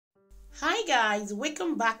Hi guys,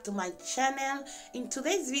 welcome back to my channel. In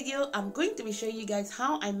today's video I'm going to be showing you guys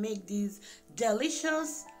how I make this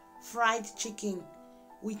delicious fried chicken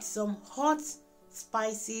with some hot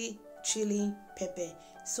spicy chili pepper.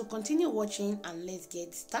 So continue watching and let's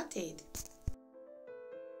get started.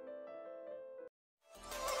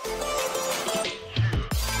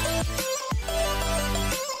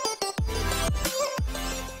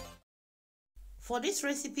 For this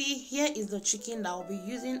recipe, here is the chicken that I'll be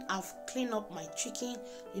using. I've cleaned up my chicken.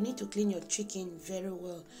 You need to clean your chicken very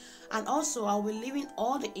well. And also, I'll be leaving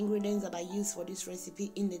all the ingredients that I use for this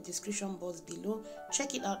recipe in the description box below.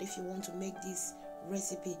 Check it out if you want to make this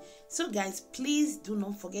recipe. So guys, please do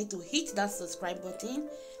not forget to hit that subscribe button,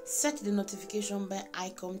 set the notification bell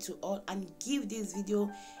icon to all, and give this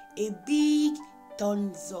video a big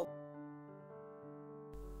thumbs up.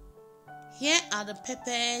 Here are the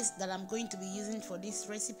peppers that I'm going to be using for this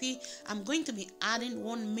recipe. I'm going to be adding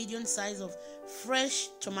one medium size of fresh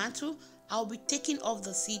tomato. I'll be taking off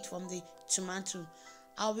the seed from the tomato.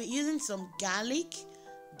 I'll be using some garlic,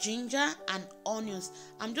 ginger and onions.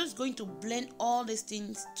 I'm just going to blend all these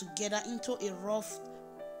things together into a rough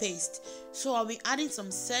paste. So I'll be adding some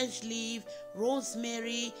sage leaf,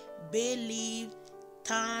 rosemary, bay leaf,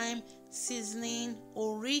 thyme, seasoning,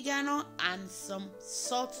 oregano and some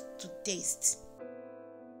salt to taste.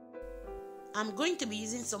 I'm going to be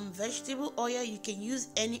using some vegetable oil. You can use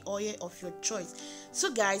any oil of your choice.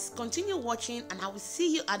 So guys, continue watching and I will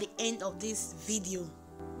see you at the end of this video.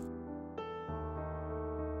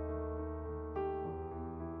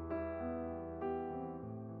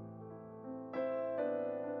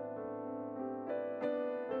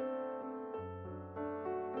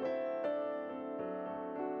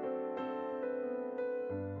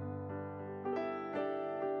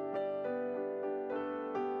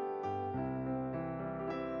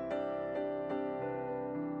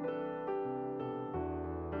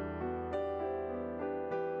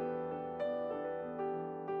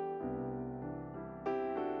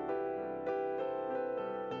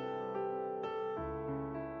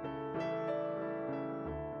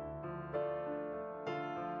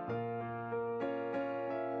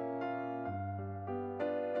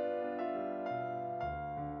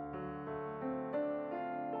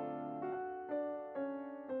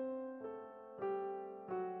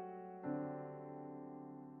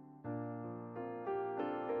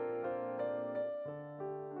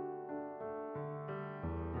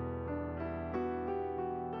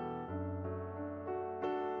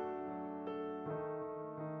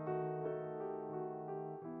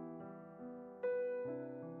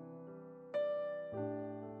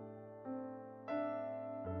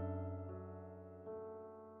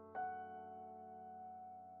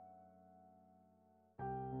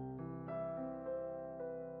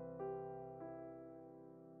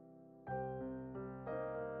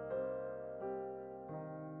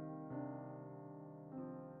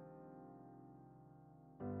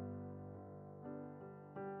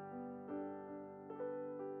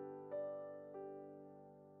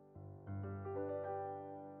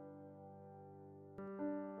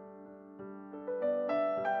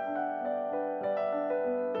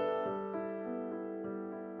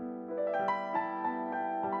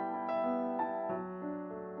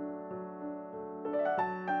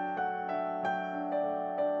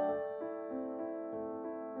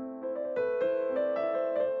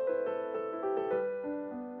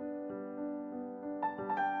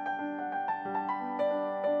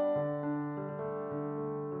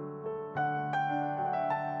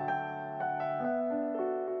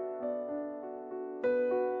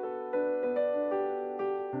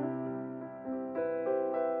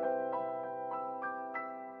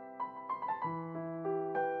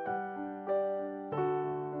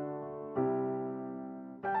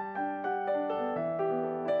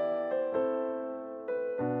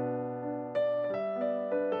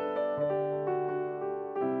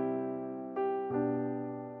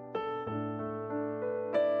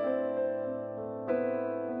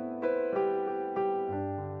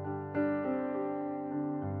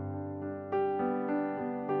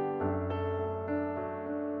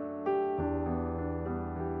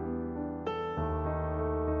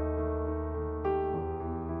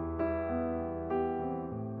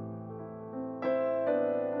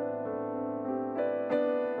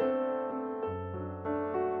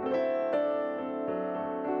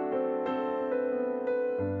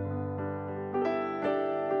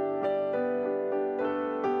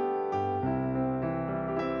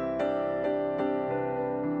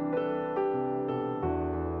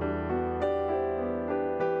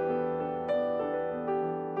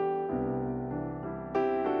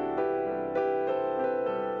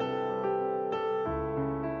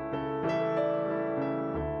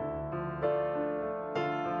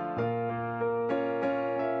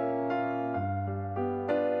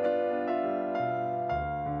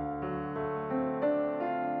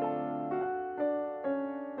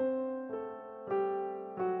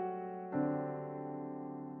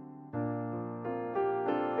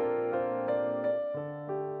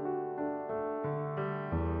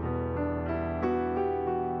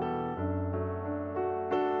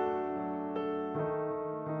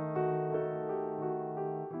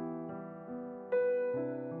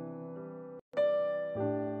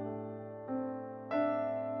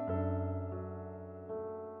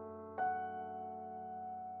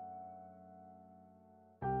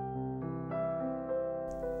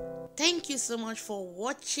 Thank you so much for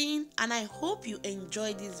watching, and I hope you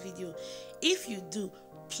enjoyed this video. If you do,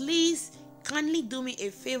 please kindly do me a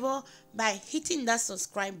favor by hitting that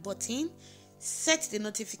subscribe button. Set the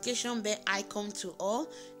notification bell icon to all.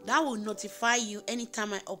 That will notify you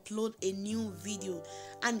anytime I upload a new video.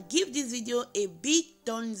 And give this video a big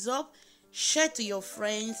thumbs up. Share to your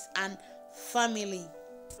friends and family.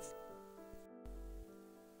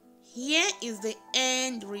 Here is the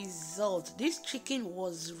end result. This chicken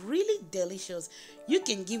was really delicious. You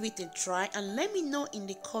can give it a try and let me know in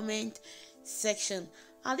the comment section.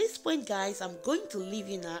 At this point, guys, I'm going to leave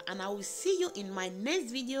you now, and I will see you in my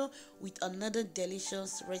next video with another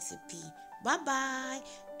delicious recipe. Bye bye.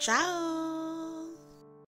 Ciao.